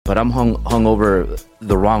but I'm hung over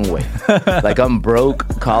the wrong way. Like I'm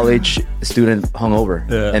broke college student hungover.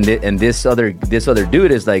 Yeah. And this other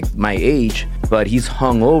dude is like my age, but he's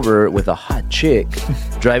hungover with a hot chick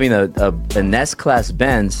driving an S-Class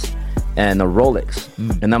Benz and a Rolex.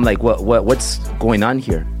 And I'm like, what's going on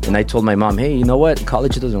here? And I told my mom, hey, you know what?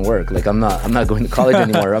 College doesn't work. Like I'm not going to college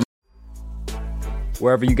anymore.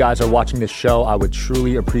 Wherever you guys are watching this show, I would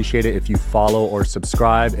truly appreciate it if you follow or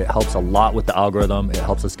subscribe. It helps a lot with the algorithm. It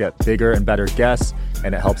helps us get bigger and better guests,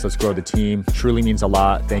 and it helps us grow the team. Truly means a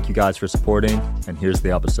lot. Thank you guys for supporting, and here's the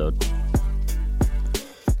episode.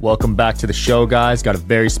 Welcome back to the show, guys. Got a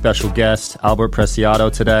very special guest, Albert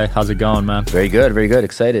Preciado today. How's it going, man? Very good, very good.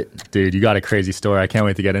 Excited. Dude, you got a crazy story. I can't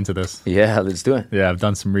wait to get into this. Yeah, let's do it. Yeah, I've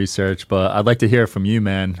done some research, but I'd like to hear from you,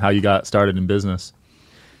 man, how you got started in business.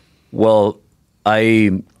 Well,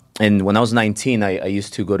 when I was 19, I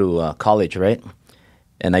used to go to college, right?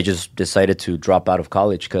 And I just decided to drop out of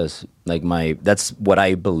college because that's what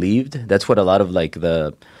I believed. That's what a lot of like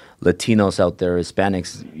the Latinos out there,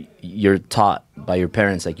 Hispanics, you're taught by your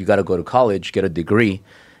parents, like you got to go to college, get a degree,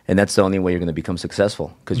 and that's the only way you're going to become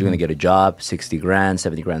successful because you're going to get a job, 60 grand,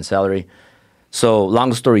 70 grand salary. So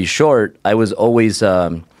long story short, I was always,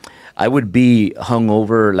 I would be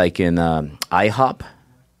hungover like in IHOP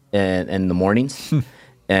and in the mornings,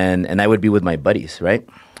 and I would be with my buddies, right?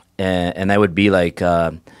 And I would be like,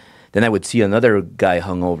 then I would see another guy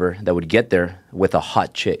hungover that would get there with a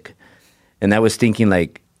hot chick, and I was thinking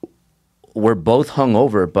like, we're both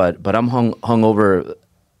hungover, but I'm hungover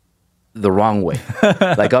the wrong way.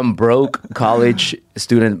 Like I'm broke college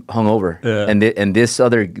student hungover, yeah. And this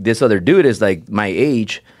other dude is like my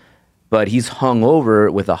age, but he's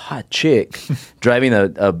hungover with a hot chick driving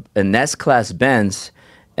an S-Class Benz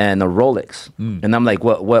and a Rolex. And I'm like,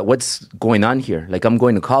 what's going on here? Like I'm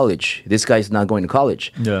going to college. This guy's not going to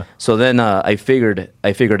college. Yeah. So then I figured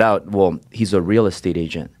out, well, he's a real estate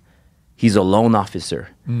agent. He's a loan officer.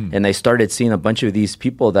 And I started seeing a bunch of these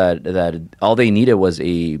people that all they needed was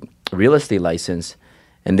a real estate license,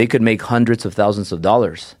 and they could make hundreds of thousands of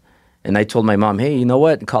dollars. And I told my mom, hey, you know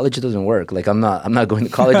what? College doesn't work. Like I'm not going to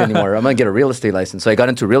college anymore. I'm going to get a real estate license. So I got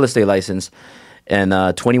into real estate license.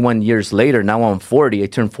 And 21 years later, now I'm 40. I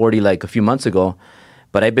turned 40 like a few months ago.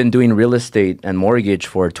 But I've been doing real estate and mortgage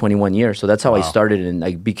for 21 years. So that's how I started. And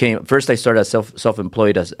I started as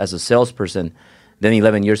self-employed as a salesperson. Then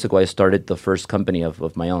 11 years ago, I started the first company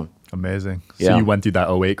of my own. Amazing. So you went through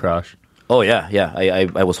that 08 crash? Oh, yeah.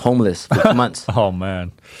 I was homeless for 2 months. Oh,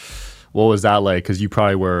 man. What was that like? Because you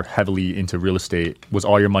probably were heavily into real estate. Was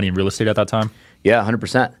all your money in real estate at that time? Yeah,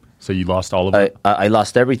 100%. So you lost all of it? I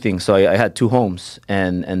lost everything. So I had 2 homes,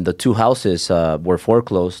 and the 2 houses were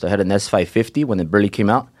foreclosed. I had an S550 when it barely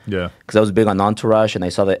came out. Yeah. Because I was big on Entourage, and I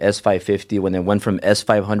saw the S550 when it went from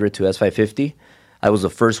S500 to S550. I was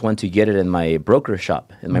the first one to get it in my broker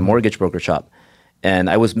shop, in my mortgage broker shop.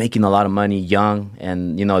 And I was making a lot of money young,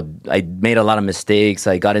 and, you know, I made a lot of mistakes.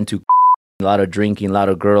 I got into a lot of drinking, a lot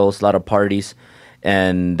of girls, a lot of parties,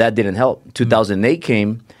 and that didn't help. 2008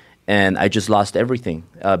 came, and I just lost everything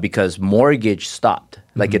because mortgage stopped,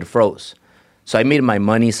 like it froze. So I made my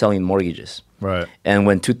money selling mortgages. Right. And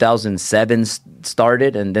when 2007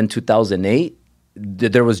 started and then 2008,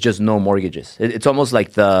 there was just no mortgages. It's almost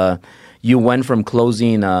like you went from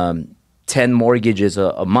closing 10 mortgages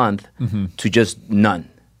a month to just none.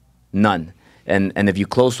 And if you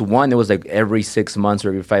closed one, it was like every 6 months or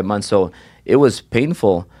every 5 months. So it was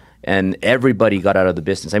painful, and everybody got out of the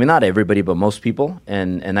business. I mean, not everybody, but most people.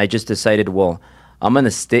 And I just decided, well, I'm going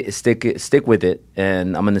to stick with it,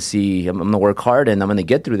 and I'm going to work hard, and I'm going to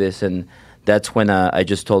get through this. And that's when I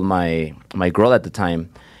just told my girl at the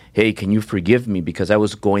time, hey, can you forgive me? Because I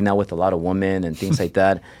was going out with a lot of women and things like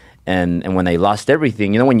that. And when I lost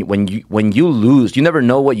everything, you know, when you lose, you never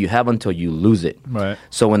know what you have until you lose it. Right.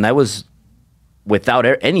 So when I was without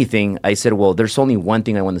anything, I said, well, there's only one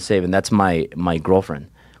thing I want to save, and that's my girlfriend,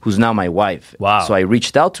 who's now my wife. Wow. So I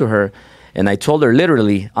reached out to her, and I told her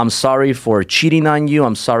literally, I'm sorry for cheating on you.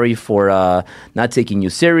 I'm sorry for not taking you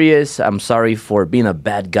serious. I'm sorry for being a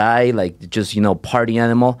bad guy, like just, you know, party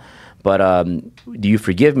animal. But do you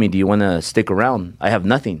forgive me? Do you want to stick around? I have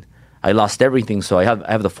nothing. I lost everything, so I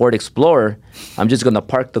have the Ford Explorer. I'm just going to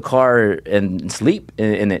park the car and sleep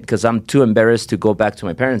in it because I'm too embarrassed to go back to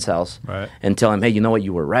my parents' house and tell them, hey, you know what,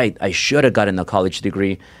 you were right. I should have gotten a college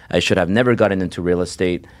degree. I should have never gotten into real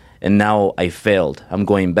estate, and now I failed. I'm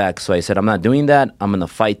going back. So I said, I'm not doing that. I'm going to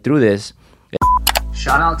fight through this.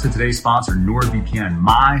 Shout out to today's sponsor, NordVPN,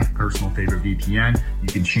 my personal favorite VPN. You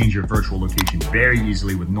can change your virtual location very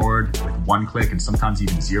easily with Nord with one click and sometimes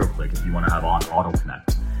even 0 click if you want to have on auto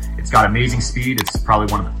connect. It's got amazing speed. It's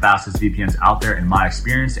probably one of the fastest VPNs out there in my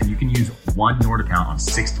experience, and you can use one Nord account on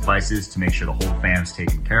 6 devices to make sure the whole fam's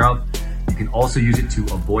taken care of. You can also use it to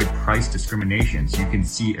avoid price discrimination, so you can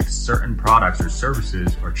see if certain products or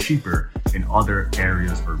services are cheaper in other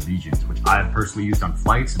areas or regions, which I have personally used on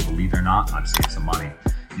flights, and believe it or not, I've saved some money.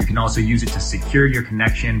 You can also use it to secure your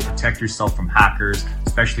connection, protect yourself from hackers,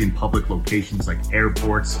 especially in public locations like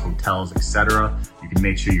airports, hotels, etc. You can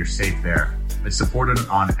make sure you're safe there. It's supported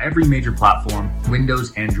on every major platform,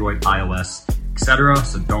 Windows, Android, iOS, etc.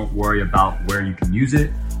 So don't worry about where you can use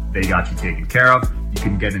it. They got you taken care of. You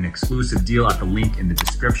can get an exclusive deal at the link in the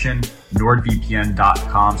description,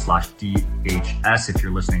 nordvpn.com/DHS. If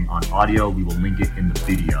you're listening on audio, we will link it in the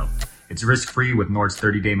video. It's risk-free with Nord's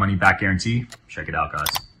 30-day money-back guarantee. Check it out, guys.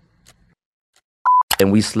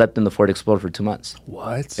 And we slept in the Ford Explorer for 2 months.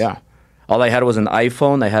 What? Yeah. All I had was an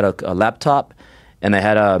iPhone. I had a laptop. And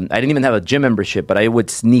I didn't even have a gym membership, but I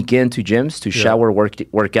would sneak into gyms to shower,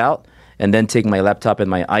 work out, and then take my laptop and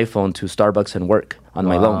my iPhone to Starbucks and work on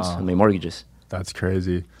my loans, on my mortgages. That's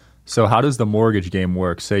crazy. So how does the mortgage game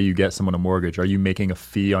work? Say you get someone a mortgage. Are you making a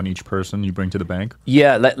fee on each person you bring to the bank?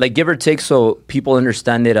 Yeah, like give or take, so people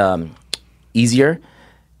understand it easier.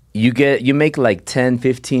 You make like $10,000,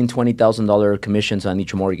 $15,000, $20,000 commissions on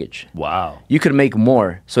each mortgage. Wow. You could make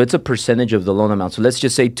more. So it's a percentage of the loan amount. So let's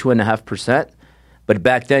just say 2.5%. But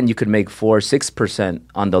back then, you could make 4-6%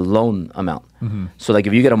 on the loan amount. Mm-hmm. So, like,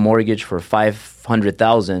 if you get a mortgage for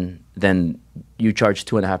 $500,000, then you charge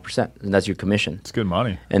 2.5%, and that's your commission. It's good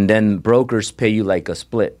money. And then brokers pay you like a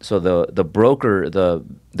split. So the broker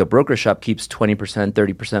shop keeps 20%,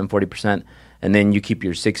 30%, 40%, and then you keep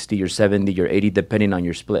your 60, your 70, your 80, depending on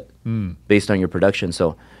your split, based on your production.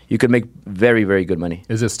 So you could make very, very good money.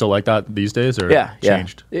 Is it still like that these days, or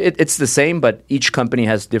changed? It's the same, but each company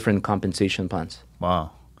has different compensation plans.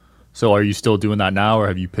 Wow. So are you still doing that now, or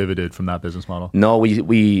have you pivoted from that business model? No,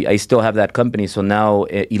 I still have that company. So now,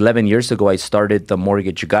 11 years ago, I started The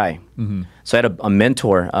Mortgage Guy. Mm-hmm. So I had a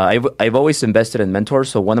mentor. I've always invested in mentors.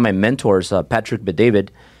 So one of my mentors, Patrick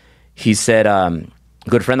David, he said,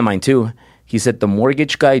 good friend of mine too, he said, The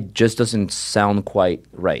Mortgage Guy just doesn't sound quite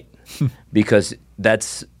right because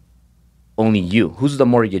that's only you. Who's the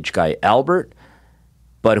mortgage guy? Albert?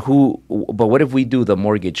 But what if we do the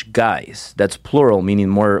mortgage guys? That's plural, meaning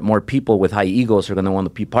more people with high egos are going to want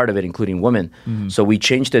to be part of it, including women. Mm-hmm. So we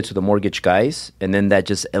changed it to the mortgage guys, and then that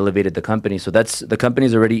just elevated the company. So the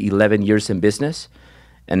company's already 11 years in business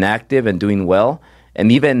and active and doing well.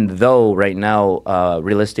 And even though right now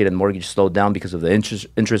real estate and mortgage slowed down because of the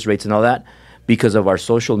interest rates and all that, because of our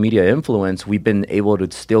social media influence, we've been able to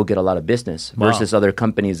still get a lot of business versus other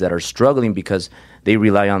companies that are struggling because they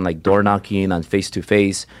rely on like door knocking, on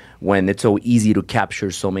face-to-face, when it's so easy to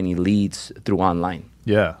capture so many leads through online.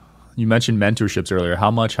 Yeah. You mentioned mentorships earlier.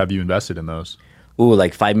 How much have you invested in those? Ooh,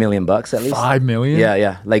 like $5 million at least. $5 million?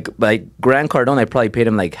 Yeah. Like Grant Cardone, I probably paid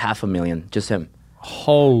him like $500,000, just him.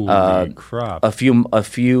 Holy crap. A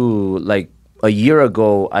few, like a year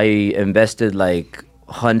ago, I invested like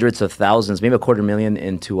hundreds of thousands, maybe $250,000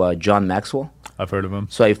 into John Maxwell. I've heard of him.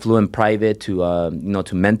 So I flew in private to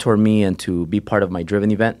to mentor me and to be part of my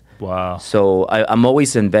Driven event. Wow. So I'm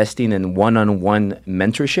always investing in one-on-one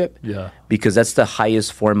mentorship. Yeah. Because that's the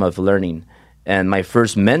highest form of learning. And my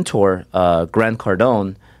first mentor, Grant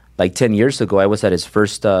Cardone, like 10 years ago, I was at his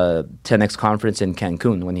first 10X conference in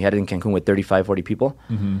Cancun, when he had it in Cancun with 35, 40 people.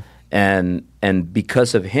 Mm-hmm. And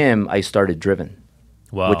because of him, I started Driven.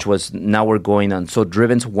 Wow. Which was, now we're going on. So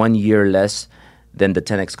Driven's 1 year less than the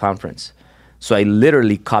 10X conference. So I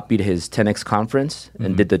literally copied his 10X conference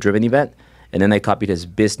and did the Driven event. And then I copied his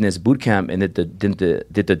business bootcamp and did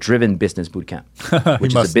the Driven business bootcamp,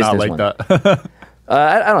 which is a business not like one. That.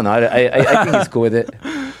 I don't know. I think he's cool with it.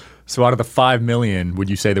 So out of the $5 million, would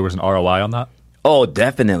you say there was an ROI on that? Oh,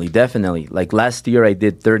 definitely. Like last year, I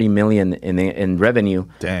did $30 million in revenue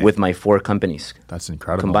with my 4 companies. That's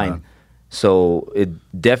incredible, combined. Man. So it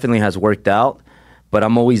definitely has worked out, but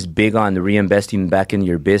I'm always big on reinvesting back in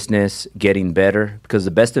your business, getting better, because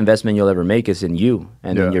the best investment you'll ever make is in you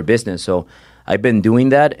and in your business. So I've been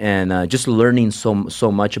doing that and just learning so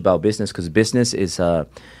much about business, because business is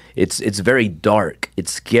it's very dark,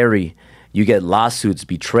 it's scary. You get lawsuits,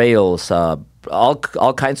 betrayals,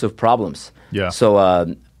 all kinds of problems. Yeah. So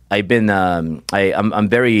I've been I'm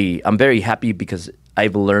very happy because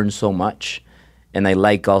I've learned so much. And I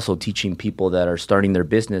like also teaching people that are starting their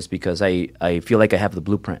business, because I feel like I have the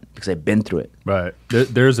blueprint because I've been through it. Right.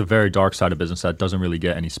 There's a very dark side of business that doesn't really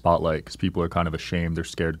get any spotlight because people are kind of ashamed. They're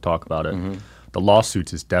scared to talk about it. Mm-hmm. the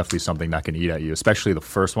lawsuits is definitely something that can eat at you, especially the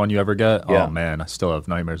first one you ever get. Yeah. Oh man, I still have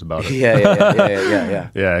nightmares about it. Yeah.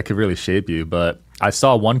 Yeah, it could really shape you. But I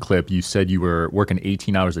saw one clip, you said you were working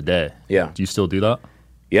 18 hours a day. Yeah. Do you still do that?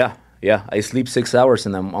 Yeah. I sleep 6 hours,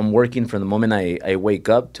 and I'm working from the moment I wake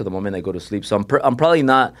up to the moment I go to sleep. So I'm probably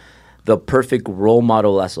not the perfect role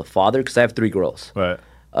model as a father, because I have 3 girls. Right.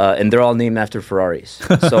 And they're all named after Ferraris.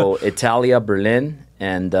 So Italia, Berlin,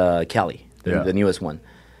 and Cali, the newest one.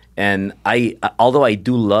 And although I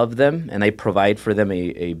do love them and I provide for them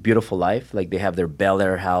a beautiful life, like they have their Bel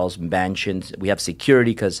Air house, mansions. We have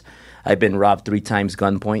security because I've been robbed 3 times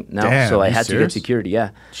gunpoint now. Damn, so I had serious? to get security, yeah.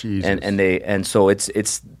 Jesus. And so it's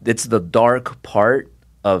the dark part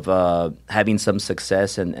of having some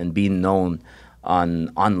success and being known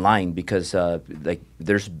online, because like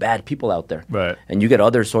there's bad people out there, right? And you get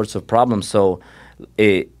other sorts of problems. So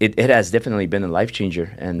it has definitely been a life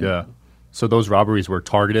changer. And yeah. So those robberies were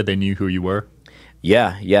targeted. They knew who you were.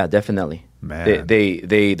 Yeah, definitely. Man,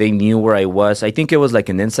 they knew where I was. I think it was like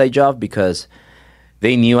an inside job, because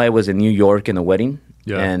they knew I was in New York in a wedding.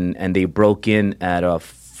 Yeah. And they broke in at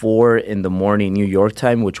 4 in the morning New York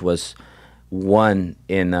time, which was 1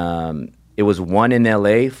 in it was 1 in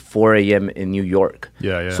LA, 4 a.m. in New York.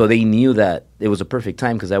 Yeah. So they knew that it was a perfect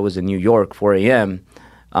time, because I was in New York, 4 a.m.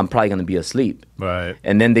 I'm probably going to be asleep. Right.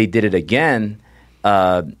 And then they did it again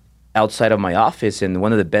outside of my office in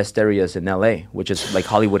one of the best areas in LA, which is like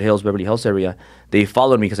Hollywood Hills, Beverly Hills area. They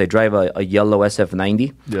followed me because I drive a yellow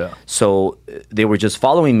SF90. Yeah. So they were just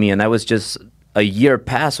following me, and I was just a year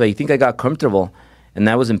past, so I think I got comfortable. And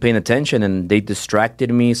I wasn't paying attention, and they distracted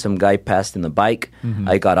me. Some guy passed in the bike. Mm-hmm.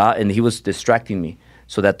 I got out, and he was distracting me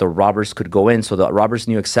so that the robbers could go in. So the robbers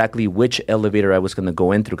knew exactly which elevator I was going to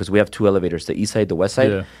go in through, because we have 2 elevators, the east side, the west side.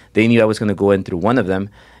 Yeah. They knew I was going to go in through one of them,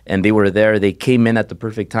 and they were there. They came in at the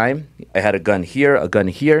perfect time. I had a gun here, a gun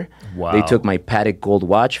here. Wow. They took my Patek gold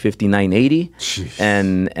watch, 5980, Jeez.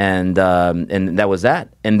 and that was that.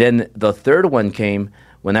 And then the third one came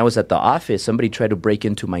when I was at the office. Somebody tried to break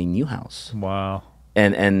into my new house. Wow.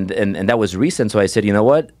 And that was recent. So I said, you know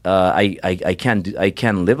what? I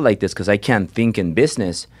can't live like this, because I can't think in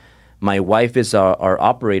business. My wife is our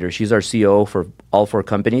operator. She's our CEO for all 4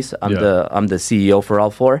 companies. I'm the CEO for all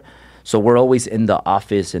 4. So we're always in the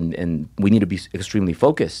office, and we need to be extremely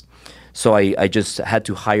focused. So I just had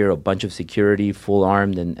to hire a bunch of security, full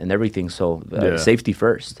armed and everything. So safety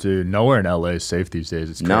first. Dude, nowhere in LA is safe these days.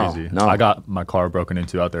 It's crazy. No. I got my car broken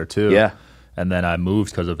into out there too. Yeah. And then I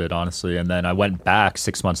moved because of it, honestly. And then I went back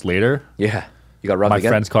 6 months later. Yeah. You got robbed again?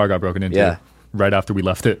 My friend's car got broken into right after we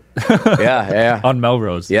left it. Yeah. On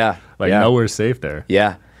Melrose. Yeah. Nowhere's safe there.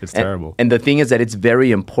 Yeah. It's terrible. And the thing is that it's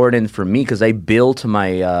very important for me, because I built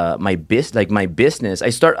my business. I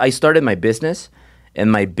started my business,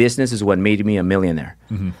 and my business is what made me a millionaire.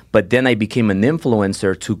 Mm-hmm. But then I became an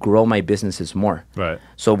influencer to grow my businesses more. Right.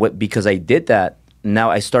 So because I did that, now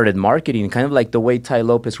I started marketing, kind of like the way Tai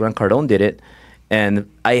Lopez, Grant Cardone did it.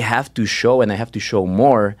 And I have to show, and I have to show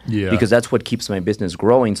more, because that's what keeps my business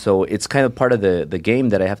growing. So it's kind of part of the game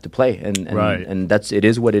that I have to play, and that's it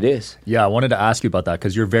is what it is. Yeah, I wanted to ask you about that,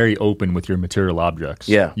 because you're very open with your material objects.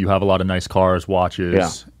 Yeah, you have a lot of nice cars,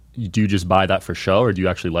 watches. Yeah. Do you just buy that for show, or do you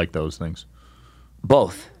actually like those things?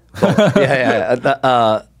 Both.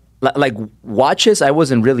 Yeah. Like watches, I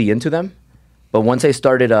wasn't really into them, but once I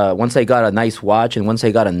got a nice watch, and once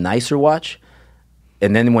I got a nicer watch.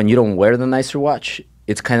 And then when you don't wear the nicer watch,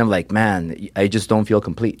 it's kind of like, man, I just don't feel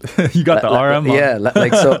complete. You got the RM on? Yeah,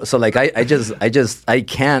 I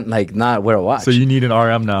can't like not wear a watch. So you need an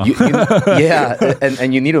RM now. Yeah,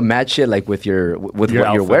 and you need to match it like with what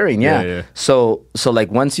you're wearing. Yeah. So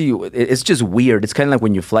like once it's just weird. It's kind of like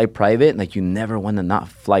when you fly private, like you never want to not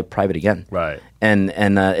fly private again. Right. And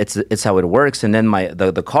it's how it works. And then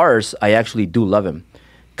the cars, I actually do love them.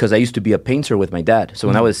 Because I used to be a painter with my dad. So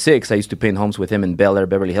when I was 6, I used to paint homes with him in Bel Air,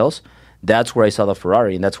 Beverly Hills. That's where I saw the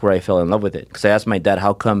Ferrari, and that's where I fell in love with it. Because I asked my dad,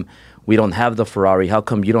 how come we don't have the Ferrari? How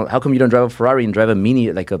come you don't drive a Ferrari and drive a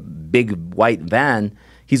Mini, like a big white van?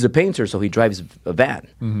 He's a painter, so he drives a van.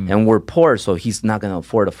 Mm-hmm. And we're poor, so he's not going to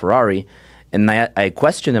afford a Ferrari. And I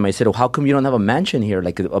questioned him. I said, well, how come you don't have a mansion here?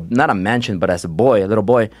 Like, not a mansion, but as a little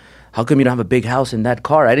boy, how come you don't have a big house in that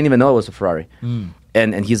car? I didn't even know it was a Ferrari.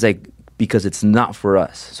 And he's like, because it's not for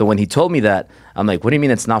us. So when he told me that, I'm like, what do you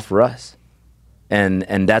mean it's not for us?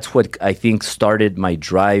 And that's what I think started my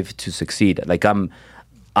drive to succeed. Like I'm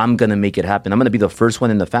gonna make it happen. I'm gonna be the first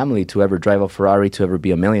one in the family to ever drive a Ferrari, to ever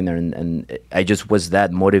be a millionaire. And I just was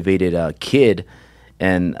that motivated kid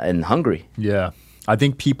and hungry. Yeah. I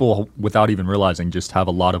think people, without even realizing, just have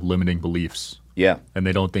a lot of limiting beliefs. Yeah. And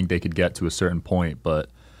they don't think they could get to a certain point.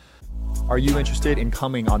 But Are you interested in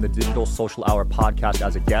coming on the Digital Social Hour podcast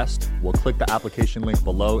as a guest? Well, click the application link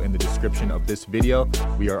below in the description of this video.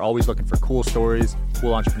 We are always looking for cool stories,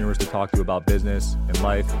 cool entrepreneurs to talk to about business and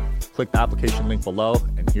life. Click the application link below,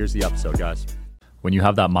 and here's the episode, guys. When you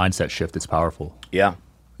have that mindset shift, it's powerful. Yeah.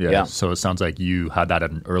 So it sounds like you had that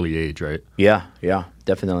at an early age, right? Yeah,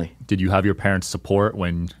 definitely. Did you have your parents' support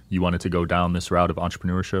when you wanted to go down this route of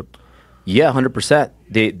entrepreneurship? Yeah, 100%.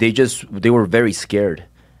 They were very scared.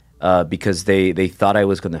 Because they thought I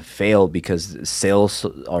was going to fail because sales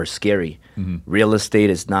are scary. Mm-hmm. Real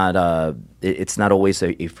estate is not it's not always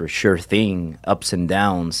a for sure thing, ups and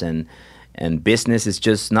downs, and business is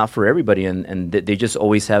just not for everybody. And they just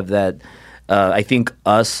always have that. I think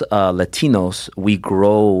us Latinos, we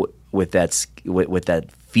grow with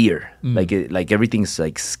that fear. Like everything's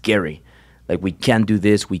like scary. Like we can't do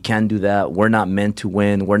this, we can't do that. We're not meant to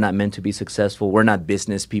win. We're not meant to be successful. We're not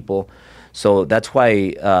business people. So that's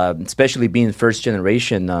why, especially being first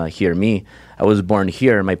generation here, I was born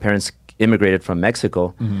here. My parents immigrated from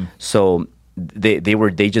Mexico. Mm-hmm. So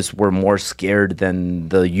they just were more scared than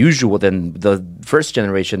the first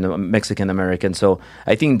generation Mexican American. So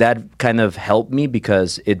I think that kind of helped me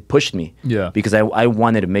because it pushed me. Yeah. Because I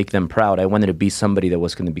wanted to make them proud. I wanted to be somebody that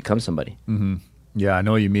was going to become somebody. Mm-hmm. Yeah, I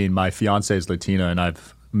know what you mean. My fiance is Latina, and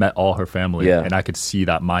I've met all her family, and I could see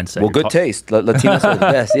that mindset. Well, good taste. Latinos are the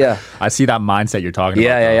best, yeah. I see that mindset you're talking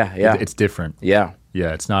about. Yeah. It's different. Yeah.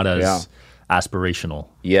 Yeah, it's not as aspirational.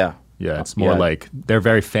 Yeah. Yeah, it's more like they're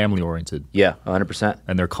very family-oriented. Yeah, 100%.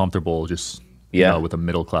 And they're comfortable just with a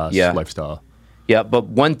middle-class lifestyle. Yeah, but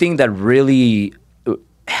one thing that really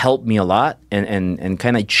helped me a lot and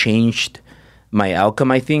kind of changed my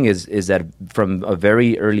outcome, I think, is that from a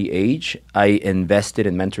very early age, I invested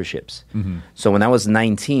in mentorships. Mm-hmm. So when I was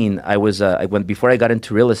 19, before I got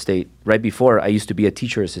into real estate, right before, I used to be a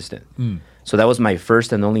teacher assistant. Mm. So that was my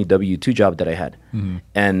first and only W-2 job that I had. Mm-hmm.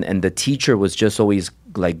 And the teacher was just always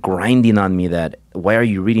like grinding on me that, why are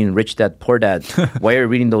you reading Rich Dad, Poor Dad? Why are you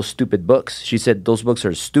reading those stupid books? She said, those books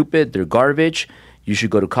are stupid, they're garbage. You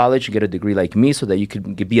should go to college and get a degree like me so that you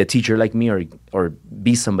could be a teacher like me or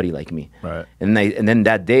be somebody like me. Right. And then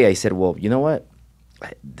that day I said, well, you know what?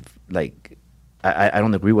 I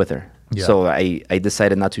don't agree with her. Yeah. So I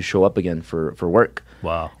decided not to show up again for work.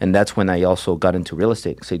 Wow. And that's when I also got into real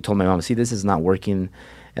estate. So I told my mom, see, this is not working.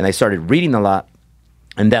 And I started reading a lot.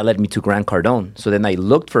 And that led me to Grant Cardone. So then I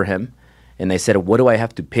looked for him and I said, what do I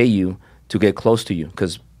have to pay you to get close to you?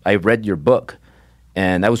 Because I read your book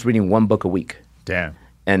and I was reading one book a week. Damn.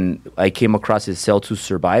 And I came across his Sell to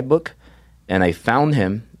Survive book, and I found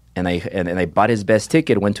him, and I bought his best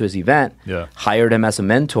ticket, went to his event, hired him as a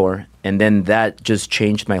mentor, and then that just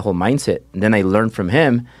changed my whole mindset. And then I learned from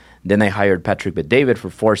him. Then I hired Patrick Bet-David for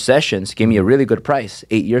 4 sessions, gave me a really good price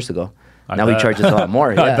 8 years ago. Now he charges a lot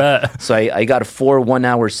more. I bet. So I got 4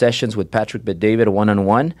 one-hour sessions with Patrick Bet-David,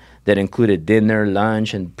 one-on-one, that included dinner,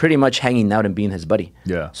 lunch, and pretty much hanging out and being his buddy.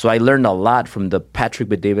 Yeah. So I learned a lot from the Patrick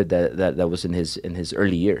Bet-David that was in his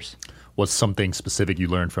early years. What's something specific you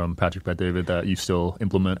learned from Patrick Bet-David that you still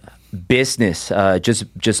implement? Business,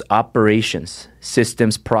 just operations,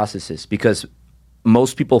 systems, processes. Because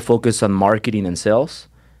most people focus on marketing and sales.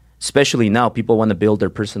 Especially now, people want to build their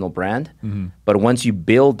personal brand. Mm-hmm. But once you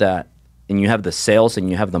build that, and you have the sales and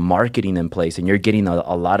you have the marketing in place and you're getting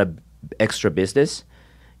a lot of extra business,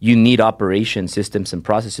 you need operation systems and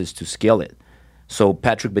processes to scale it. So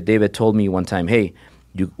Patrick Bet-David told me one time, hey,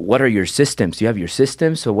 what are your systems? Do you have your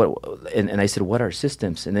systems? So what? And I said, what are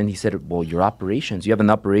systems? And then he said, well, your operations. You have an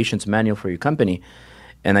operations manual for your company.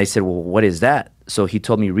 And I said, well, what is that? So he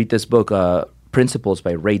told me, read this book, Principles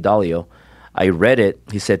by Ray Dalio. I read it.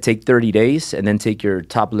 He said, take 30 days and then take your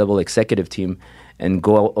top level executive team and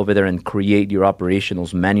go over there and create your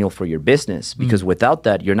operationals manual for your business, because without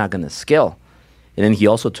that, you're not going to scale. And then he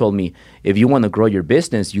also told me, if you want to grow your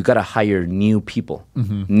business, you got to hire new people,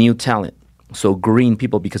 new talent. So green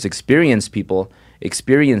people, because experienced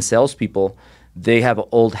salespeople, they have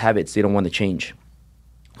old habits they don't want to change.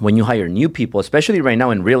 When you hire new people, especially right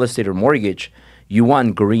now in real estate or mortgage, you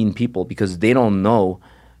want green people because they don't know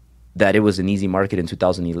that it was an easy market in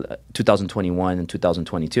 2021 and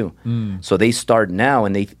 2022. So they start now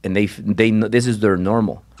and they know this is their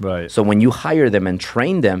normal. Right. So when you hire them and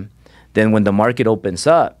train them, then when the market opens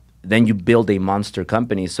up, then you build a monster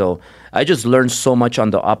company. So I just learned so much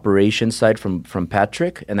on the operations side from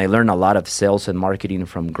Patrick, and I learned a lot of sales and marketing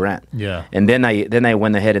from Grant. Yeah. And then I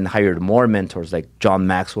went ahead and hired more mentors like John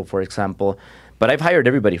Maxwell, for example. But I've hired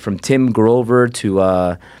everybody from Tim Grover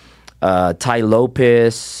to Ty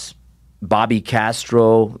Lopez, Bobby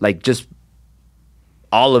Castro, like just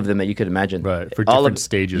all of them that you could imagine. Right, for different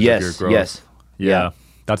stages of your growth. Yes. Yeah.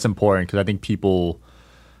 That's important because I think people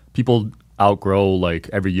outgrow, like,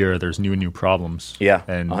 every year there's new problems. Yeah,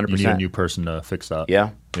 and 100%. You need a new person to fix that.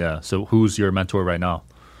 Yeah. So who's your mentor right now?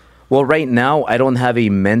 Well, right now I don't have a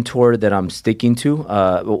mentor that I'm sticking to.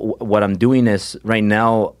 What I'm doing is right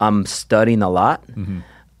now I'm studying a lot.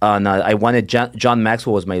 And I wanted John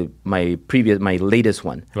Maxwell was my latest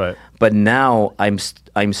one. Right. But now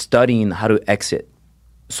I'm studying how to exit.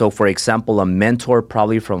 So, for example, a mentor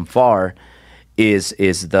probably from far is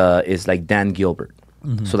like Dan Gilbert.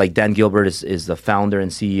 So, like, Dan Gilbert is the founder and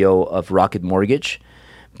CEO of Rocket Mortgage,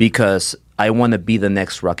 because I want to be the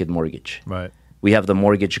next Rocket Mortgage. Right. We have the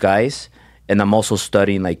mortgage guys, and I'm also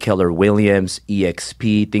studying like Keller Williams,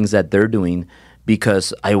 EXP, things that they're doing,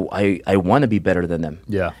 because I want to be better than them.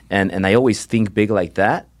 Yeah. And I always think big like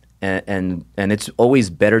that, and it's always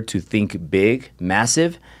better to think big,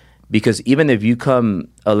 massive, because even if you come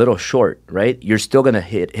a little short, right, you're still gonna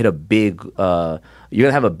hit a big. You're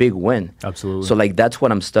gonna have a big win. Absolutely. So like that's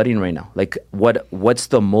what I'm studying right now. Like what's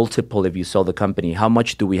the multiple if you sell the company? How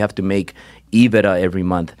much do we have to make EBITDA every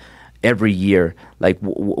month, every year? Like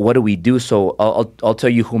what do we do? So I'll tell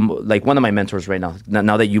you like one of my mentors right now.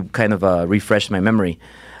 Now that you kind of refreshed my memory,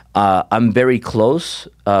 I'm very close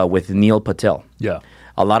with Neil Patel. Yeah.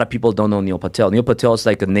 A lot of people don't know Neil Patel. Neil Patel is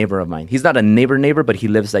like a neighbor of mine. He's not a neighbor, but he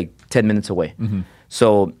lives like 10 minutes away.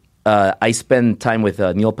 So I spend time with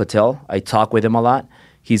Neil Patel. I talk with him a lot.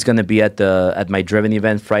 He's going to be at my Driven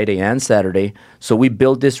event Friday and Saturday. So we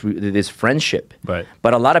built this friendship. Right.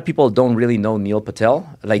 But a lot of people don't really know Neil Patel.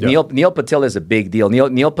 Like Neil Patel is a big deal.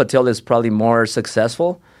 Neil Patel is probably more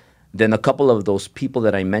successful than a couple of those people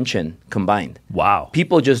that I mentioned combined. Wow.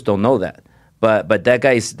 People just don't know that. But that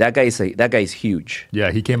guy's huge.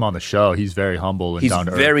 Yeah, he came on the show. He's very humble and down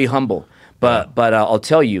to earth. He's very humble. But I'll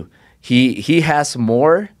tell you, he has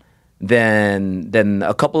more than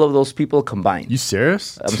a couple of those people combined. You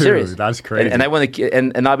serious? I'm serious. That's crazy. And I want to,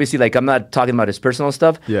 and obviously, like, I'm not talking about his personal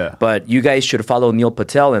stuff. Yeah. But you guys should follow Neil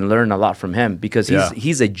Patel and learn a lot from him, because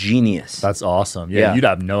he's a genius. That's awesome. Yeah, you'd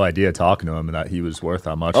have no idea talking to him and that he was worth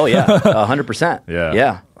that much. Oh yeah, 100%.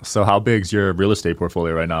 Yeah. So how big's your real estate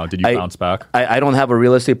portfolio right now? Did you bounce back? I don't have a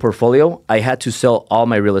real estate portfolio. I had to sell all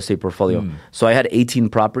my real estate portfolio. So I had 18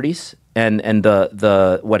 properties. And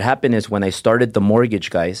the what happened is when I started the mortgage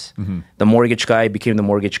guys, the mortgage guy became the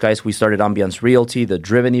mortgage guys. We started Ambiance Realty, the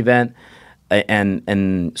Driven event,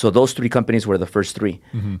 and so those three companies were the first three.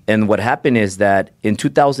 And what happened is that in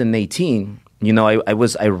 2018, you know, I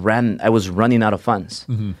was running out of funds.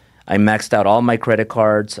 I maxed out all my credit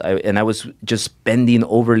cards, and I was just spending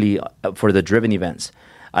overly for the Driven events.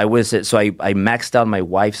 I maxed out my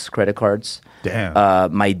wife's credit cards.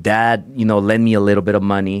 Damn. My dad, you know, lent me a little bit of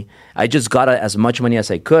money. I just got as much money as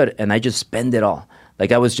I could, and I just spent it all.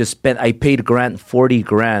 Like I paid Grant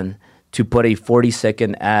 $40,000 to put a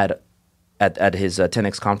 40-second ad at his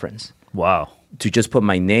 10X conference. Wow. To just put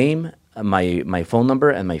my name, my phone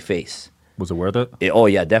number, and my face. Was it worth it? Oh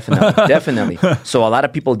yeah, definitely, definitely. So a lot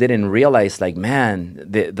of people didn't realize, like, man,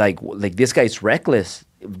 like this guy's reckless,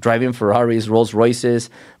 driving Ferraris, Rolls Royces,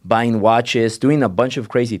 buying watches, doing a bunch of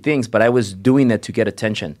crazy things. But I was doing it to get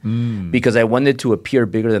attention because I wanted to appear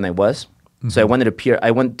bigger than I was. So I wanted to appear. I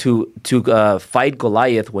went to fight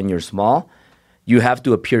Goliath. When you're small, you have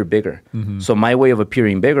to appear bigger. So my way of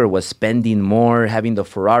appearing bigger was spending more, having the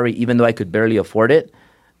Ferrari, even though I could barely afford it.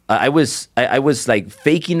 I was like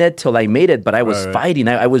faking it till I made it, but I was fighting.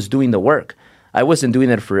 I was doing the work. I wasn't doing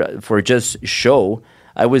it for just show.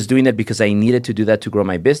 I was doing it because I needed to do that to grow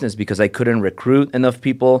my business, because I couldn't recruit enough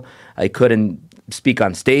people. I couldn't speak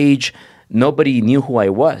on stage. Nobody knew who I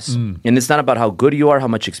was. And it's not about how good you are, how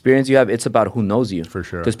much experience you have. It's about who knows you. For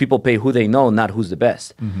sure. Because people pay who they know, not who's the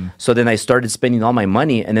best. So then I started spending all my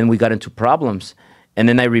money, and then we got into problems. And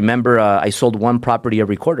then I remember I sold one property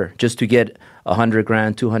every quarter just to get $100,000,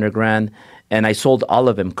 $200,000, and I sold all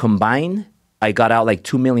of them combined. I got out like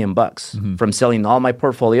 $2 million from selling all my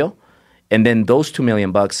portfolio, and then those $2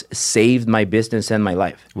 million saved my business and my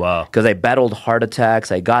life. Wow! Because I battled heart attacks.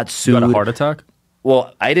 I got sued. You got a heart attack?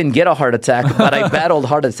 Well, I didn't get a heart attack, but I battled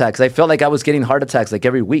heart attacks. I felt like I was getting heart attacks like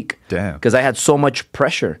every week. Damn. Because I had so much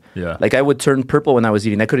pressure. Yeah. Like I would turn purple when I was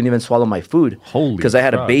eating. I couldn't even swallow my food. Holy Because I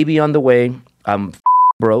had crap. a baby on the way. I'm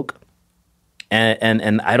broke.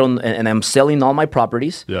 And I'm selling all my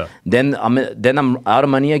properties. Yeah. Then I'm out of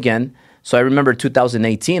money again. So I remember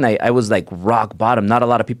 2018, I was like rock bottom. Not a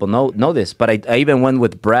lot of people know this, but I even went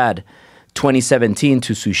with Brad 2017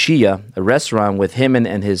 to Sushiya, a restaurant, with him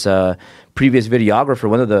and his previous videographer,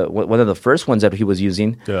 one of the first ones that he was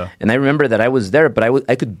using. Yeah. And I remember that I was there, but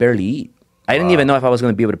I could barely eat. I didn't even know if I was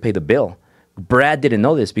going to be able to pay the bill Brad didn't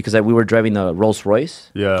know this because we were driving a Rolls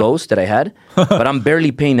Royce Ghost that I had, but I'm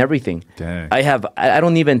barely paying everything. Dang. I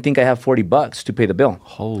don't even think I have $40 to pay the bill.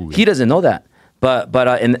 Holy. He doesn't know that. But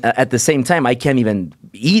at the same time, I can't even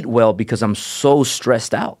eat well because I'm so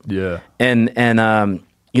stressed out. Yeah. And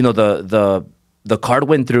you know, the card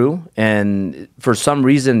went through, and for some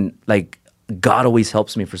reason, like, God always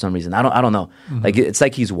helps me for some reason. I don't know. Mm-hmm. Like, it's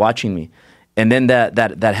like he's watching me. And then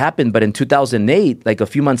that happened. But in 2008, like a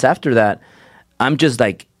few months after that, I'm just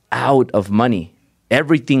like out of money.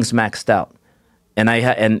 Everything's maxed out. And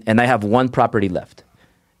I have one property left.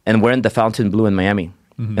 And we're in the Fontainebleau in Miami.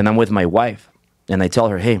 Mm-hmm. And I'm with my wife. And I tell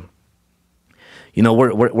her, hey, you know,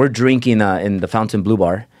 we're drinking in the Fontainebleau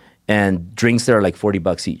bar, and drinks there are like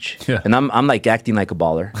 $40 each. Yeah. And I'm like acting like a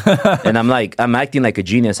baller. And I'm acting like a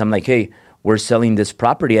genius. I'm like, hey, we're selling this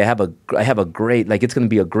property. I have a great, like, it's going to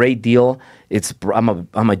be a great deal.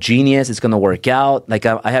 I'm a genius. It's going to work out. Like,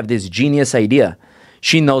 I have this genius idea.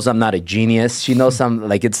 She knows I'm not a genius. She knows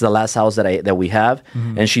like, it's the last house that we have.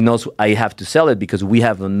 Mm-hmm. And she knows I have to sell it because we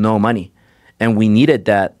have no money. And we needed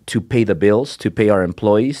that to pay the bills, to pay our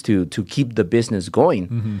employees, to keep the business going.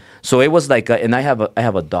 Mm-hmm. So it was like, and I have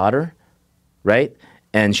a daughter, right?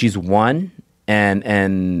 And she's 1,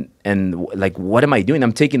 and like, what am I doing?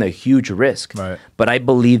 I'm taking a huge risk. Right. But I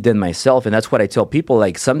believed in myself, and that's what I tell people.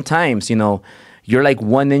 Like, sometimes, you know, you're like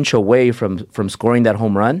 1 inch away from scoring that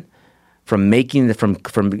home run, from making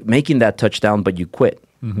that touchdown, but you quit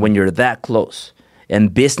when you're that close.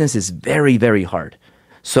 And business is very, very hard.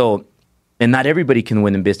 So. And not everybody can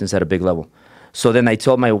win in business at a big level. So then I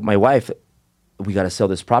told my wife, we got to sell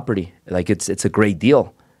this property. Like, it's a great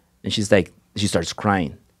deal. And she's like, she starts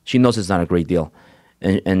crying. She knows it's not a great deal.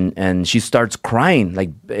 And she starts crying. Like,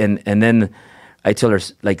 and then I tell her,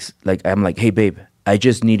 like I'm like, hey, babe, I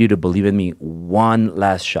just need you to believe in me one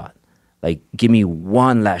last shot. Like, give me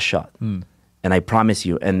one last shot. And I promise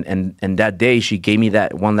you. And that day she gave me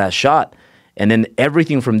that one last shot. And then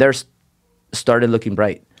everything from there started looking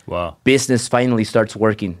bright. Wow. Business finally starts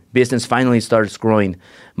working. Business finally starts growing.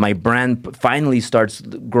 My brand finally starts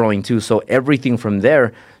growing too. So everything from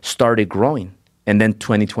there started growing. And then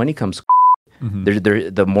 2020 comes.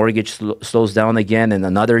 Mm-hmm. The mortgage slows down again, and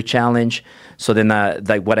another challenge. So then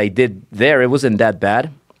like what I did there, it wasn't that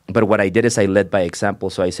bad. But what I did is I led by example.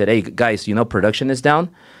 So I said, hey, guys, you know, production is down.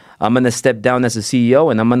 I'm going to step down as a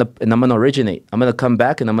CEO, and I'm going to originate. I'm going to come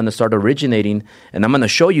back, and I'm going to start originating, and I'm going to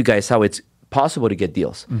show you guys how it's possible to get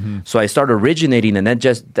deals. Mm-hmm. So I start originating, and that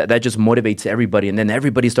just motivates everybody, and then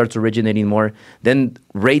everybody starts originating more. Then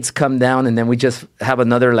rates come down, and then we just have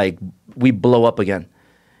another, like, we blow up again.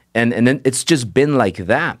 And then it's just been like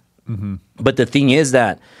that. Mm-hmm. But the thing is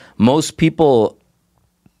that most people,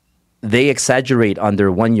 they exaggerate on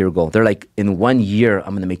their 1 year goal. They're like, in 1 year, I'm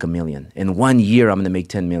going to make $1 million. In 1 year, I'm going to make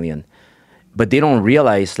 10 million. But they don't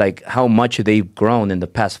realize, like, how much they've grown in the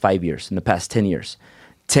past 5 years, in the past 10 years.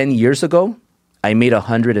 10 years ago, I made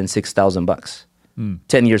 $106,000.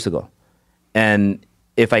 10 years ago. And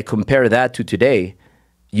if I compare that to today,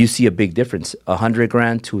 you see a big difference,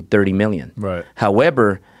 $100,000 to 30 million. Right.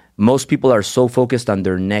 However, most people are so focused on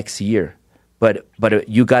their next year. But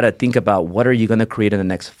you got to think about, what are you going to create in the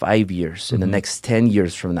next 5 years, in the next 10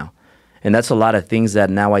 years from now? And that's a lot of things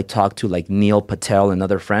that now I talk to, like Neil Patel and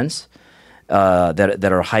other friends that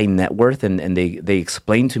are high net worth, and they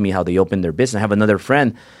explain to me how they open their business. I have another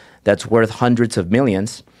friend that's worth hundreds of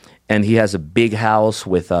millions, and he has a big house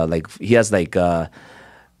with how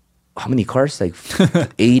many cars? Like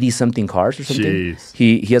 80-something cars or something.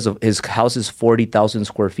 Jeez. His house is 40,000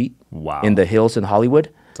 square feet. Wow. In the hills in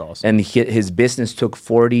Hollywood. That's awesome. And his business took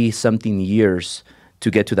 40-something years to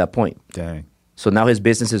get to that point. Dang. So now his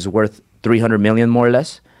business is worth 300 million, more or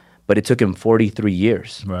less, but it took him 43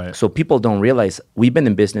 years. Right. So people don't realize we've been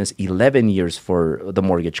in business 11 years for the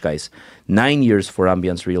mortgage guys, 9 years for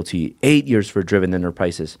Ambiance Realty, 8 years for Driven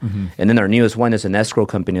Enterprises. Mm-hmm. And then our newest one is an escrow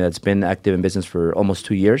company that's been active in business for almost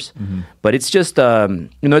 2 years. Mm-hmm. But it's just,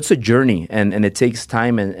 it's a journey, and it takes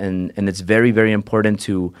time, and it's very, very important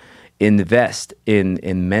to invest in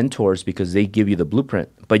mentors, because they give you the blueprint,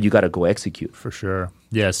 but you got to go execute. For sure.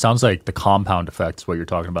 Yeah, it sounds like the compound effect is what you're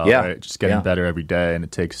talking about, right? Just getting better every day, and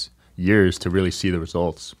it takes years to really see the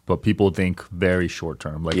results. But people think very short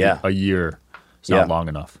term, like a year is not long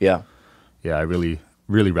enough. Yeah. Yeah, I really,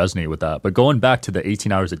 really resonate with that. But going back to the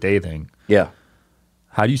 18 hours a day thing,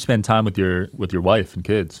 how do you spend time with your wife and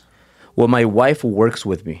kids? Well, my wife works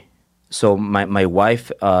with me. So my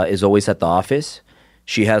wife is always at the office.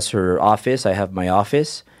 She has her office. I have my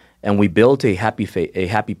office. And we built a happy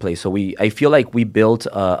place. So I feel like we built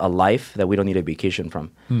a life that we don't need a vacation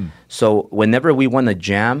from. So whenever we want to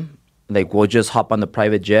jam, like, we'll just hop on the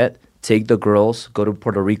private jet, take the girls, go to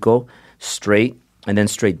Puerto Rico, straight, and then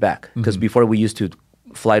straight back. Because before we used to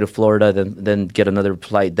fly to Florida, then get another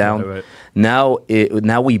flight down. Right.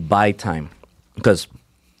 Now we buy time. Because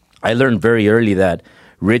I learned very early that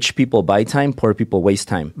rich people buy time, poor people waste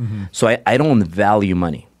time. So I don't value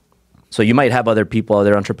money. So you might have other people,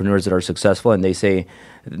 other entrepreneurs that are successful, and they say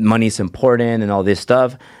money is important and all this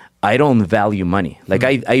stuff. I don't value money. Like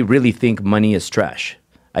I really think money is trash.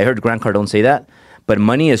 I heard Grant Cardone say that, but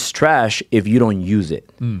money is trash if you don't use it.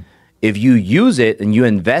 If you use it and you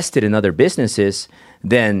invest it in other businesses,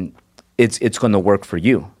 then it's going to work for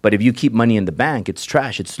you. But if you keep money in the bank, it's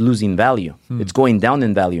trash. It's losing value. It's going down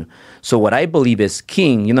in value. So what I believe is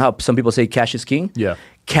king. You know how some people say cash is king? Yeah.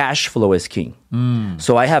 Cash flow is king.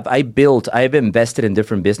 So I've invested in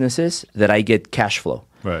different businesses that I get cash flow.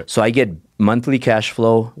 Right. So I get monthly cash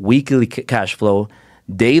flow, weekly cash flow,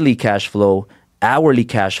 daily cash flow, hourly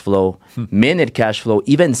cash flow, minute cash flow,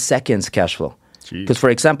 even seconds cash flow. Because, for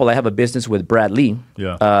example, I have a business with Brad Lee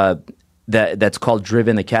that's called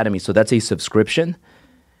Driven Academy. So that's a subscription,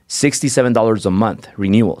 $67 a month,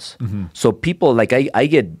 renewals. So people, like I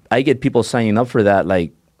get people signing up for that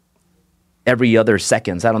like every other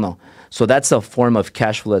seconds. I don't know. So that's a form of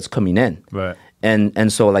cash flow that's coming in. Right.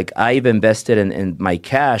 And so like I've invested in my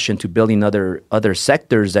cash into building other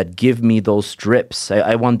sectors that give me those strips.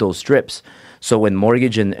 I want those strips. So when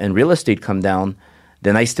mortgage and real estate come down,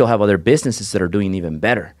 then I still have other businesses that are doing even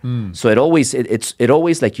better. So it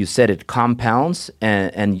always, like you said, it compounds,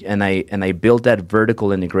 and I built that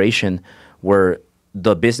vertical integration where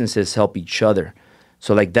the businesses help each other.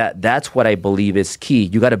 So like that's what I believe is key.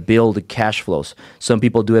 You got to build cash flows. Some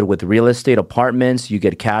people do it with real estate, apartments, you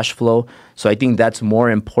get cash flow. So I think that's more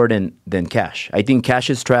important than cash. I think cash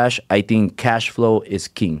is trash. I think cash flow is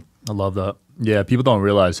king. I love that. Yeah, people don't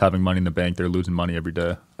realize having money in the bank, they're losing money every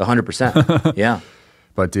day. 100%. Yeah.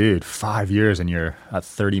 But dude, 5 years and you're at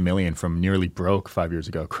 30 million from nearly broke 5 years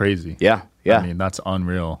ago. Crazy. Yeah. I mean, that's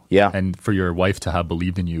unreal. Yeah. And for your wife to have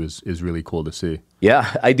believed in you is really cool to see.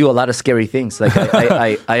 Yeah, I do a lot of scary things. Like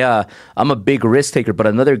I'm a big risk taker. But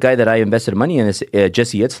another guy that I invested money in is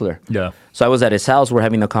Jesse Itzler. Yeah. So I was at his house. We're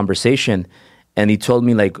having a conversation, and he told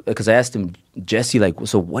me because I asked him, Jesse,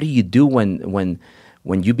 so what do you do when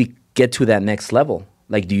you get to that next level?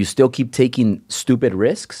 Like, do you still keep taking stupid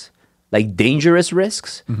risks, like dangerous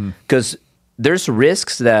risks? Because there's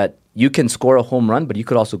risks that you can score a home run, but you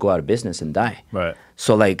could also go out of business and die. Right.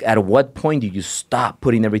 So like, at what point do you stop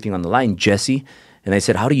putting everything on the line, Jesse? And I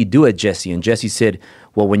said, how do you do it, Jesse? And Jesse said,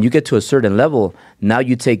 well, when you get to a certain level, now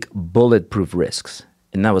you take bulletproof risks.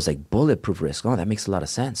 And I was like, bulletproof risk? Oh, that makes a lot of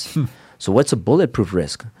sense. So what's a bulletproof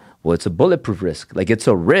risk? Well, it's a bulletproof risk. Like, it's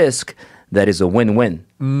a risk that is a win-win.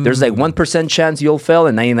 There's like 1% chance you'll fail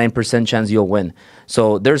and 99% chance you'll win.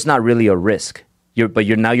 So there's not really a risk. But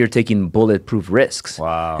you're taking bulletproof risks.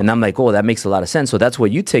 Wow. And I'm like, oh, that makes a lot of sense. So that's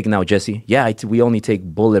what you take now, Jesse. Yeah, we only take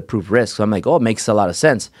bulletproof risks. So I'm like, oh, it makes a lot of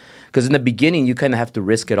sense. Because in the beginning, you kind of have to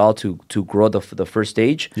risk it all to grow the first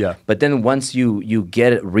stage. Yeah. But then once you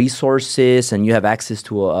get resources and you have access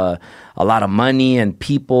to a lot of money and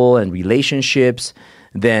people and relationships,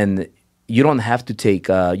 then you don't have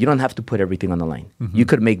to put everything on the line. You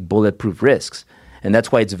could make bulletproof risks. And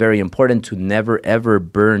that's why it's very important to never, ever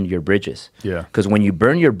burn your bridges. Yeah. Because when you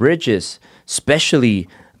burn your bridges, especially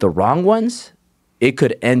the wrong ones, it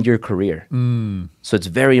could end your career. So it's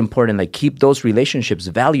very important. Like, keep those relationships,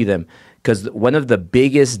 value them. Because one of the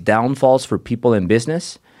biggest downfalls for people in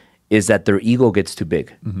business is that their ego gets too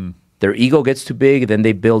big. Their ego gets too big, then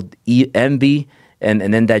they build envy, and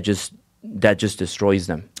then that just destroys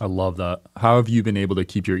them. I love that. How have you been able to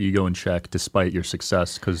keep your ego in check despite your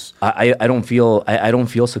success? Because I don't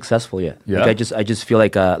feel successful yet. Yeah. Like I just feel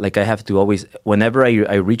like I have to always, whenever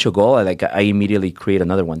I reach a goal, I immediately create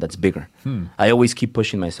another one that's bigger. I always keep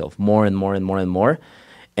pushing myself more and more and more and more,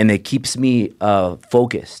 and it keeps me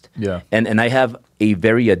focused. Yeah. And I have a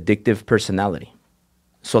very addictive personality.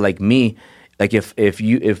 So like me, like if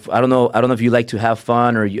I don't know if you like to have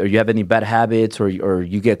fun or you have any bad habits or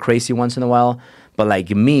you get crazy once in a while, but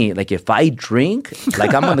like me, like if I drink,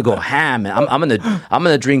 like I'm gonna go ham, and I'm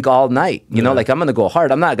gonna drink all night. You know, like I'm gonna go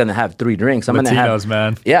hard. I'm not gonna have 3 drinks. I'm Latinos, gonna have,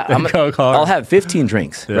 man. Yeah, I'll have 15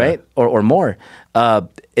 drinks, right, or more.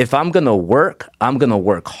 If I'm gonna work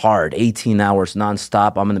hard, 18 hours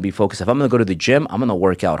nonstop. I'm gonna be focused. If I'm gonna go to the gym, I'm gonna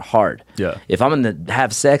work out hard. Yeah. If I'm gonna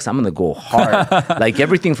have sex, I'm gonna go hard. Like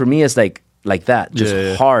everything for me is like that,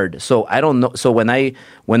 just hard. So I don't know. So when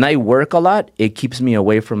I work a lot, it keeps me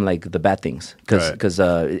away from like the bad things because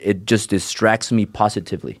it just distracts me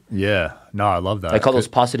positively. Yeah, no, I love that. I call those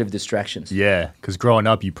positive distractions. Yeah, because growing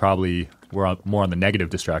up, you probably were more on the negative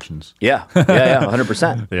distractions. Yeah,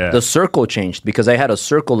 100%. Yeah. The circle changed because I had a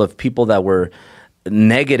circle of people that were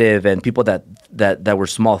negative and people that were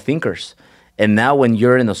small thinkers. And now when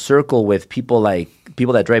you're in a circle with people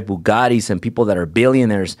that drive Bugattis and people that are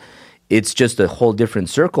billionaires, it's just a whole different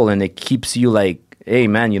circle, and it keeps you like, hey,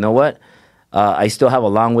 man, you know what? I still have a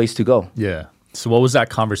long ways to go. Yeah. So what was that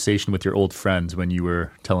conversation with your old friends when you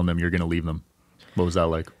were telling them you're going to leave them? What was that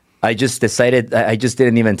like? I just decided, I just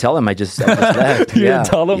didn't even tell them. I just left. You didn't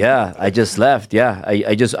tell them? Yeah, I just left. Yeah.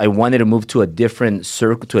 I wanted to move to a different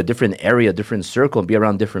circle, to a different area, different circle, and be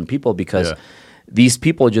around different people because these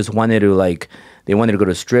people just wanted to they wanted to go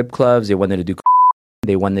to strip clubs. They wanted to do,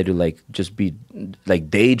 they wanted to just be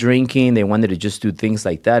day drinking. They wanted to just do things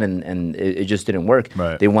like that. And it just didn't work.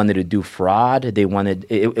 Right. They wanted to do fraud. They wanted,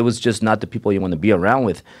 it was just not the people you want to be around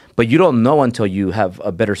with. But you don't know until you have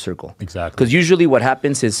a better circle. Exactly. Because usually what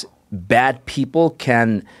happens is bad people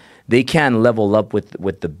can level up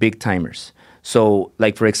with the big timers. So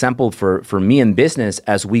for example, for me in business,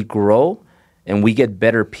 as we grow and we get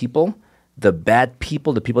better people, the bad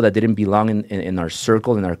people, the people that didn't belong in our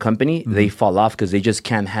circle, in our company, they fall off because they just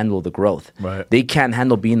can't handle the growth. Right. They can't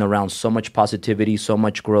handle being around so much positivity, so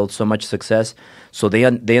much growth, so much success. So they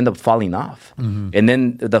end up falling off. Mm-hmm. And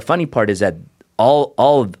then the funny part is that all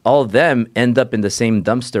of them end up in the same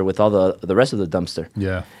dumpster with all the rest of the dumpster.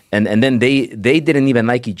 Yeah. And then they didn't even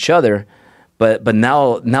like each other, but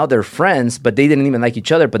now they're friends. But they didn't even like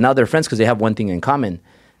each other, but now they're friends because they have one thing in common.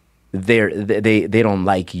 They don't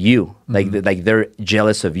like you. Like they're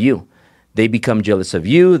jealous of you. They become jealous of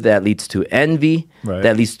you. That leads to envy. Right.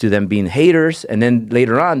 That leads to them being haters. And then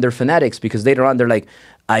later on, they're fanatics because later on they're like,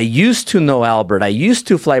 I used to know Albert. I used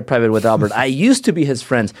to fly private with Albert. I used to be his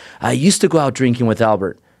friends. I used to go out drinking with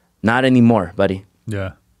Albert. Not anymore, buddy.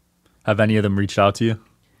 Yeah. Have any of them reached out to you?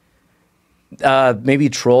 Maybe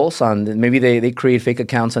trolls maybe they create fake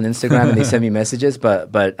accounts on Instagram and they send me messages,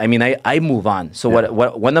 but I mean I move on. So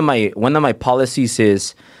what one of my policies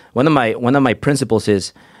is, one of my principles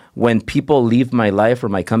is, when people leave my life or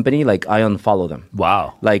my company, I unfollow them.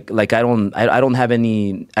 Wow. I don't have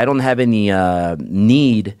any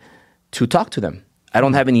need to talk to them. I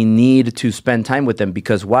don't have any need to spend time with them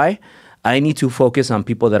because why? I need to focus on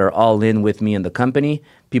people that are all in with me in the company,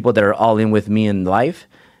 people that are all in with me in life.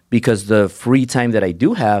 Because the free time that I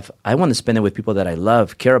do have, I want to spend it with people that I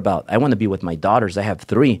love, care about. I want to be with my daughters. I have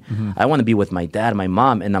 3. Mm-hmm. I want to be with my dad, my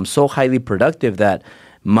mom. And I'm so highly productive that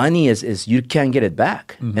money is you can't get it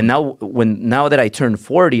back. Mm-hmm. And now that I turned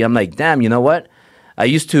 40, I'm like, damn, you know what? I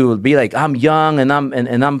used to be like, I'm young and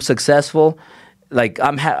I'm successful.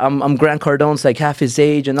 I'm Grant Cardone's half his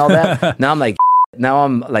age and all that. Now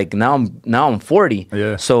I'm 40.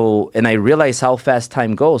 Yeah. So, and I realize how fast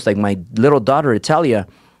time goes. My little daughter, Italia,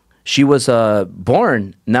 she was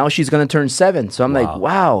born. Now she's going to turn 7. So I'm like,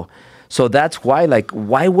 wow. So that's why,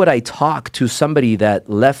 why would I talk to somebody that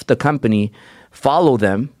left the company, follow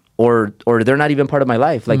them, or they're not even part of my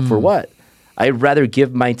life? For what? I'd rather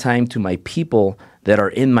give my time to my people that are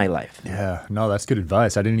in my life. Yeah, no, that's good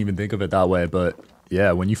advice. I didn't even think of it that way. But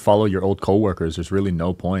yeah, when you follow your old coworkers, there's really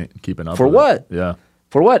no point keeping up. For with what? It. Yeah.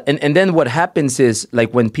 For what? And then what happens is,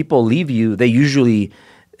 when people leave you, they usually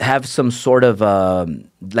have some sort of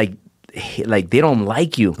they don't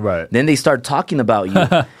like you. Right. Then they start talking about you.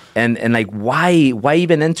 and why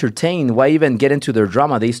even entertain? Why even get into their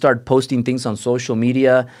drama? They start posting things on social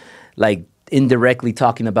media, indirectly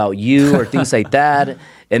talking about you or things like that.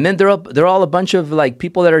 And then they're all a bunch of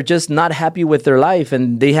people that are just not happy with their life,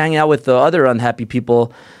 and they hang out with the other unhappy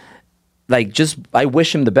people. I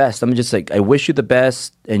wish him the best. I'm just I wish you the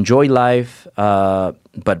best. Enjoy life.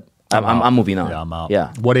 But I'm moving on. Yeah, I'm out.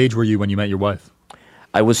 Yeah. What age were you when you met your wife?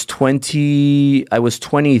 I was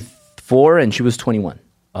 24 and she was 21.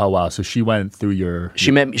 Oh wow! So she went through your.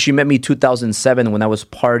 She met me 2007 when I was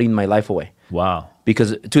partying my life away. Wow.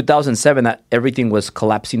 Because 2007 everything was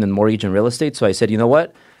collapsing in mortgage and real estate. So I said, you know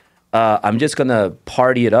what? I'm just gonna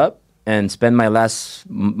party it up and spend my last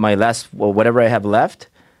whatever I have left.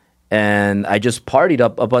 And I just partied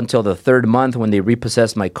up until the 3rd month when they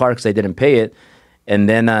repossessed my car because I didn't pay it. And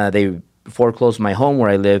then they foreclosed my home where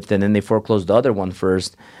I lived, and then they foreclosed the other one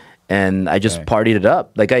first. And I just partied it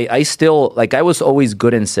up. I still, I was always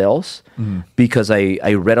good in sales because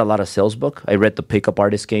I read a lot of sales book. I read the Pickup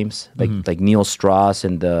Artist Games, like Neil Strauss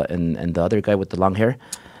and the other guy with the long hair.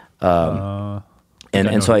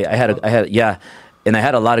 And so I had and I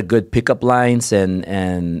had a lot of good pickup lines,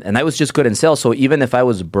 and I was just good in sales. So even if I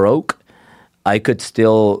was broke, I could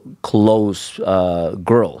still close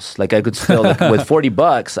girls. I could still with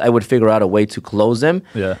 $40, I would figure out a way to close them,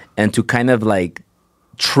 and to kind of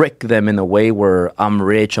trick them in a way where I'm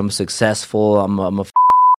rich, I'm successful, I'm a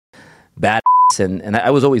badass, and I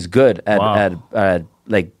was always good at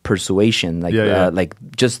like persuasion, like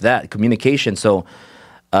just that communication. So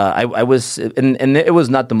I was, and it was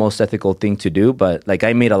not the most ethical thing to do, but like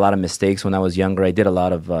I made a lot of mistakes when I was younger. I did a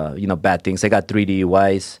lot of bad things. I got 3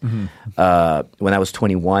 DUIs when I was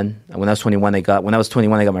 21. When I was 21, I got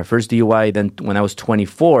my first DUI. Then when I was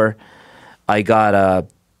 24, I got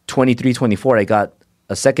 23, 24. I got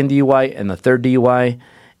a second DUI and a third DUI,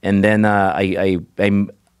 and then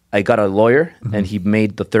I got a lawyer, and he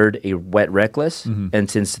made the third a wet reckless. And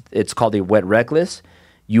since it's called a wet reckless,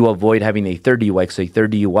 you avoid having a third DUI because a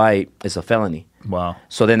third DUI is a felony. Wow.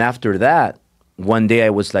 So then after that, one day I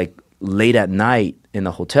was like late at night in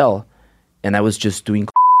a hotel, and I was just doing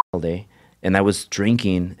all day, and I was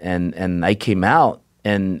drinking, and I came out,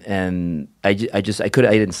 and I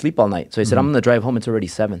didn't sleep all night. So I said, I'm going to drive home. It's already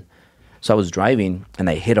 7. So I was driving, and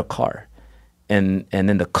I hit a car. And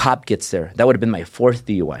then the cop gets there. That would have been my 4th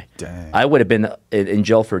DUI. Dang. I would have been in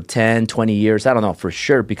jail for 10, 20 years. I don't know for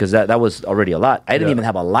sure because that was already a lot. I didn't even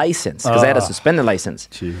have a license because I had a suspended license.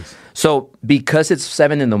 Jeez. So because it's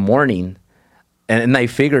 7 in the morning, and I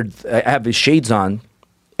figured I have the shades on,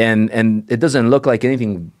 and it doesn't look like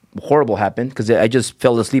anything horrible happened because I just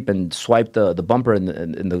fell asleep and swiped the bumper, and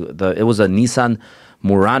it was a Nissan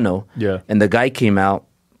Murano. Yeah. And the guy came out.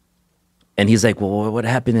 And he's like, well, what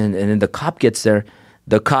happened? And then the cop gets there.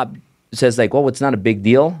 The cop says like, well, it's not a big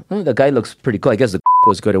deal. Oh, the guy looks pretty cool. I guess the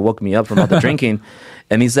was good. It woke me up from all the drinking.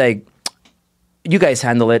 And he's like, you guys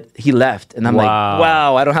handle it. He left. And I'm like,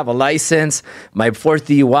 wow, I don't have a license. My 4th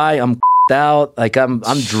DUI, I'm out. Like I'm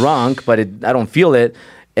drunk, but I don't feel it.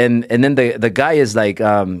 And then the guy is like,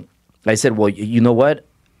 I said, well, you know what?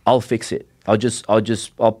 I'll fix it. I'll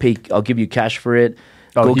give you cash for it.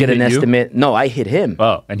 Oh, go get an estimate. No, I hit him.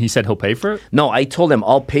 Oh, and he said he'll pay for it? No, I told him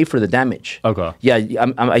I'll pay for the damage. Okay. Yeah,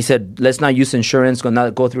 I said, let's not use insurance,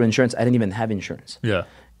 not go through insurance. I didn't even have insurance. Yeah.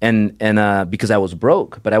 And because I was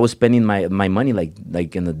broke, but I was spending my money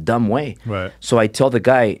like in a dumb way. Right. So I tell the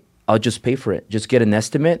guy, I'll just pay for it. Just get an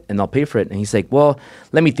estimate and I'll pay for it. And he's like, well,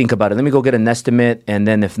 let me think about it. Let me go get an estimate. And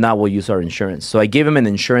then if not, we'll use our insurance. So I gave him an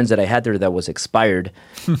insurance that I had there that was expired.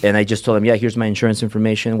 And I just told him, yeah, here's my insurance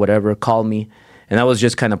information, whatever, call me. And I was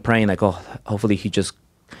just kind of praying, like, oh, hopefully he just.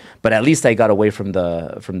 But at least I got away from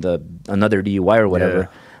the another DUI or whatever. Yeah.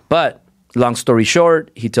 But long story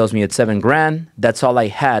short, he tells me it's $7,000. That's all I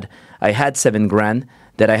had. I had $7,000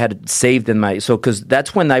 that I had saved in my because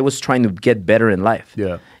that's when I was trying to get better in life.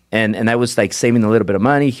 Yeah. And I was like saving a little bit of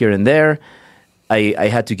money here and there. I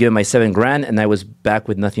had to give him my $7,000, and I was back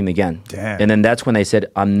with nothing again. Damn. And then that's when I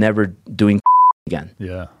said I'm never doing again.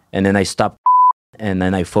 Yeah. And then I stopped, and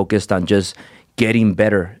then I focused on just getting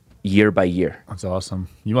better year by year. That's awesome.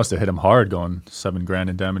 You must have hit him hard going $7,000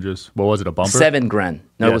 in damages. What was it, a bumper? $7,000.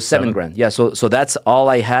 No, it was $7,000. Yeah, so that's all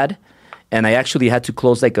I had. And I actually had to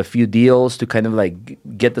close like a few deals to kind of like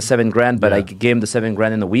get the $7,000, but I gave him the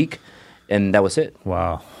 $7,000 in a week, and that was it.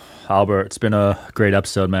 Wow. Albert, it's been a great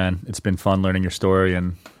episode, man. It's been fun learning your story,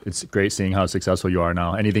 and it's great seeing how successful you are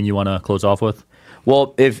now. Anything you want to close off with?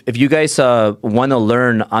 Well, if you guys want to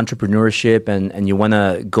learn entrepreneurship and you want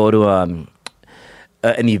to go to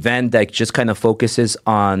an event that just kind of focuses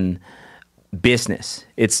on business,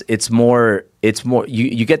 it's more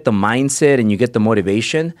you get the mindset and you get the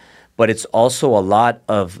motivation, but it's also a lot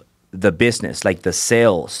of the business, like the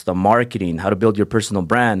sales, the marketing, how to build your personal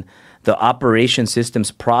brand, the operation systems,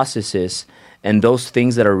 processes, and those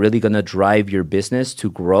things that are really going to drive your business to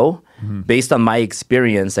grow. Mm-hmm. Based on my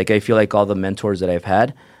experience, like I feel like all the mentors that I've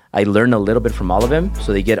had, I learn a little bit from all of them,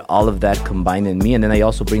 so they get all of that combined in me. And then I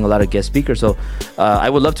also bring a lot of guest speakers. So I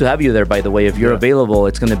would love to have you there, by the way. If you're available,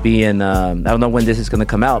 it's going to be in, I don't know when this is going to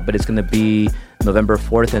come out, but it's going to be November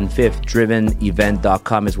 4th and 5th.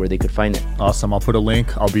 drivenevent.com is where they could find it. Awesome. I'll put a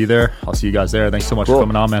link. I'll be there. I'll see you guys there. Thanks so much for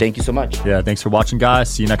coming on, man. Thank you so much. Yeah, thanks for watching, guys.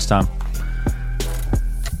 See you next time.